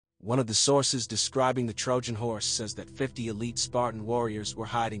One of the sources describing the Trojan horse says that 50 elite Spartan warriors were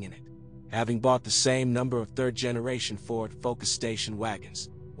hiding in it. Having bought the same number of third-generation Ford Focus station wagons,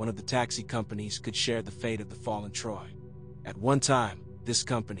 one of the taxi companies could share the fate of the fallen Troy. At one time, this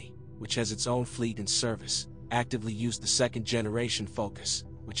company, which has its own fleet in service, actively used the second-generation Focus,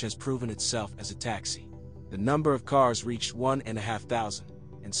 which has proven itself as a taxi. The number of cars reached 1,500,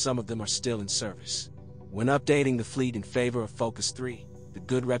 and some of them are still in service. When updating the fleet in favor of Focus 3, the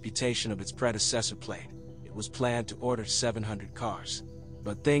good reputation of its predecessor played. It was planned to order 700 cars.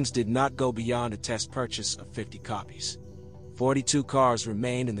 But things did not go beyond a test purchase of 50 copies. 42 cars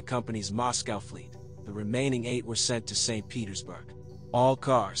remained in the company's Moscow fleet. The remaining 8 were sent to St. Petersburg. All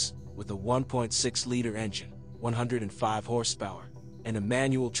cars, with a 1.6-liter engine, 105 horsepower, and a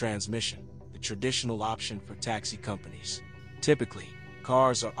manual transmission, the traditional option for taxi companies. Typically,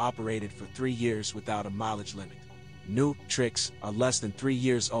 cars are operated for 3 years without a mileage limit. New Tricks are less than 3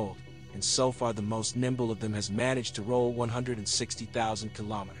 years old, and so far the most nimble of them has managed to roll 160,000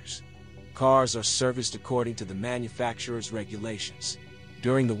 kilometers. Cars are serviced according to the manufacturer's regulations.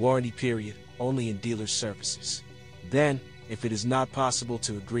 During the warranty period, only in dealer services. Then, if it is not possible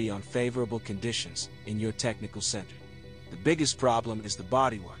to agree on favorable conditions, in your technical center. The biggest problem is the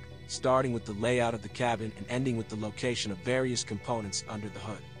bodywork, starting with the layout of the cabin and ending with the location of various components under the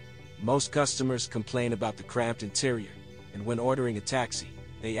hood. Most customers complain about the cramped interior, and when ordering a taxi,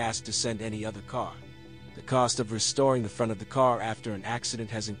 they ask to send any other car. The cost of restoring the front of the car after an accident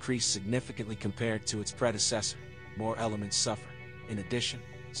has increased significantly compared to its predecessor. More elements suffer. In addition,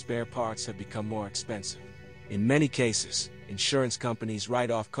 spare parts have become more expensive. In many cases, insurance companies write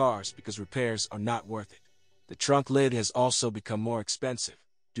off cars because repairs are not worth it. The trunk lid has also become more expensive,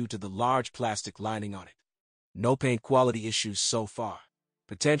 due to the large plastic lining on it. No paint quality issues so far.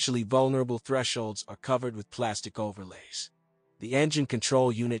 Potentially vulnerable thresholds are covered with plastic overlays. The engine control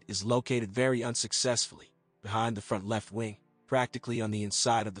unit is located very unsuccessfully, behind the front left wing, practically on the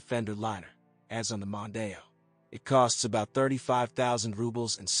inside of the fender liner, as on the Mondeo. It costs about 35,000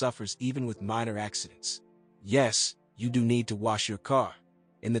 rubles and suffers even with minor accidents. Yes, you do need to wash your car.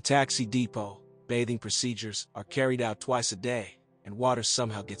 In the taxi depot, bathing procedures are carried out twice a day, and water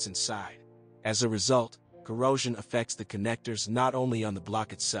somehow gets inside. As a result, corrosion affects the connectors not only on the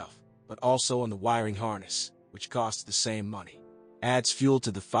block itself, but also on the wiring harness, which costs the same money. Adds fuel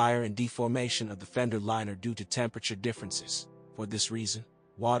to the fire and deformation of the fender liner due to temperature differences. For this reason,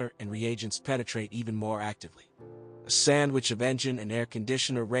 water and reagents penetrate even more actively. A sandwich of engine and air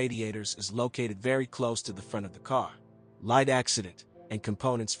conditioner radiators is located very close to the front of the car. Light accident, and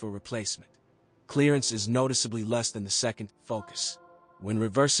components for replacement. Clearance is noticeably less than the second Focus. When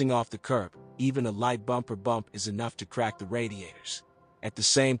reversing off the curb, even a light bumper bump is enough to crack the radiators. At the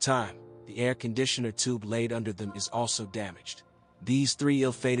same time, the air conditioner tube laid under them is also damaged. These 3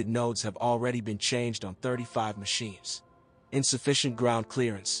 ill-fated nodes have already been changed on 35 machines. Insufficient ground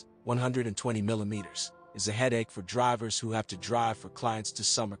clearance, 120 millimeters, is a headache for drivers who have to drive for clients to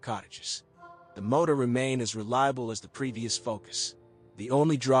summer cottages. The motor remained as reliable as the previous Focus. The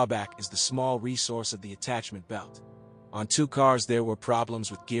only drawback is the small resource of the attachment belt. On 2 cars there were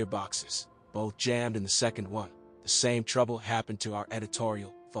problems with gearboxes, both jammed in the second one. The same trouble happened to our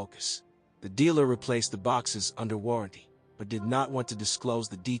editorial Focus. The dealer replaced the boxes under warranty, but did not want to disclose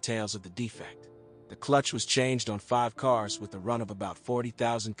the details of the defect. The clutch was changed on 5 cars with a run of about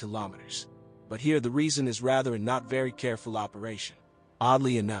 40,000 kilometers. But here the reason is rather a not very careful operation.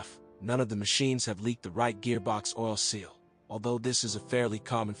 Oddly enough, none of the machines have leaked the right gearbox oil seal, although this is a fairly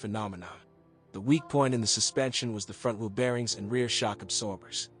common phenomenon. The weak point in the suspension was the front wheel bearings and rear shock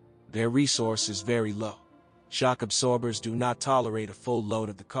absorbers. Their resource is very low. Shock absorbers do not tolerate a full load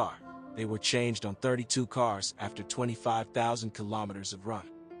of the car. They were changed on 32 cars after 25,000 kilometers of run.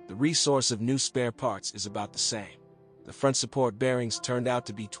 The resource of new spare parts is about the same. The front support bearings turned out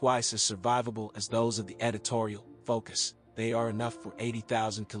to be twice as survivable as those of the editorial Focus. They are enough for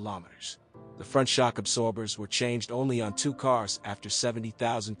 80,000 kilometers. The front shock absorbers were changed only on 2 cars after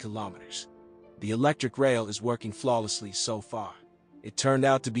 70,000 kilometers. The electric rail is working flawlessly so far. It turned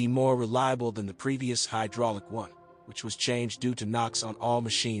out to be more reliable than the previous hydraulic one, which was changed due to knocks on all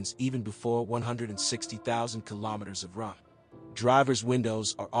machines even before 160,000 kilometers of run. Driver's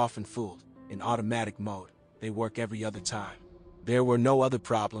windows are often fooled. In automatic mode, they work every other time. There were no other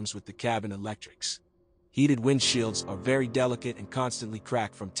problems with the cabin electrics. Heated windshields are very delicate and constantly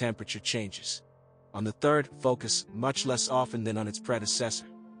crack from temperature changes. On the third Focus, much less often than on its predecessor,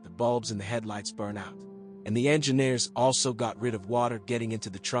 the bulbs in the headlights burn out. And the engineers also got rid of water getting into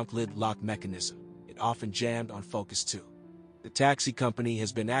the trunk lid lock mechanism. It often jammed on Focus 2. The taxi company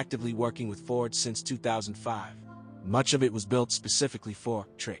has been actively working with Ford since 2005. Much of it was built specifically for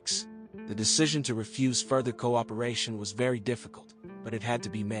tricks. The decision to refuse further cooperation was very difficult, but it had to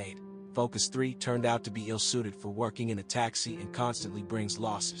be made. Focus 3 turned out to be ill-suited for working in a taxi and constantly brings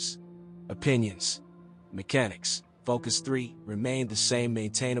losses. Opinions. Mechanics. Focus 3 remained the same,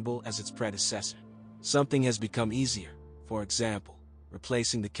 maintainable as its predecessor. Something has become easier, for example,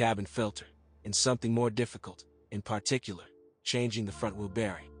 replacing the cabin filter, and something more difficult, in particular, changing the front wheel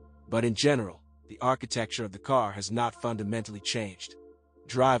bearing. But in general, the architecture of the car has not fundamentally changed.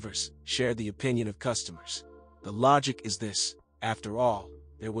 Drivers share the opinion of customers. The logic is this: after all,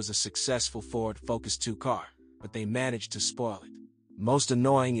 there was a successful Ford Focus 2 car, but they managed to spoil it. Most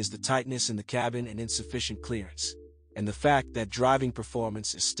annoying is the tightness in the cabin and insufficient clearance. And the fact that driving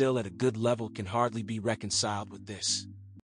performance is still at a good level can hardly be reconciled with this.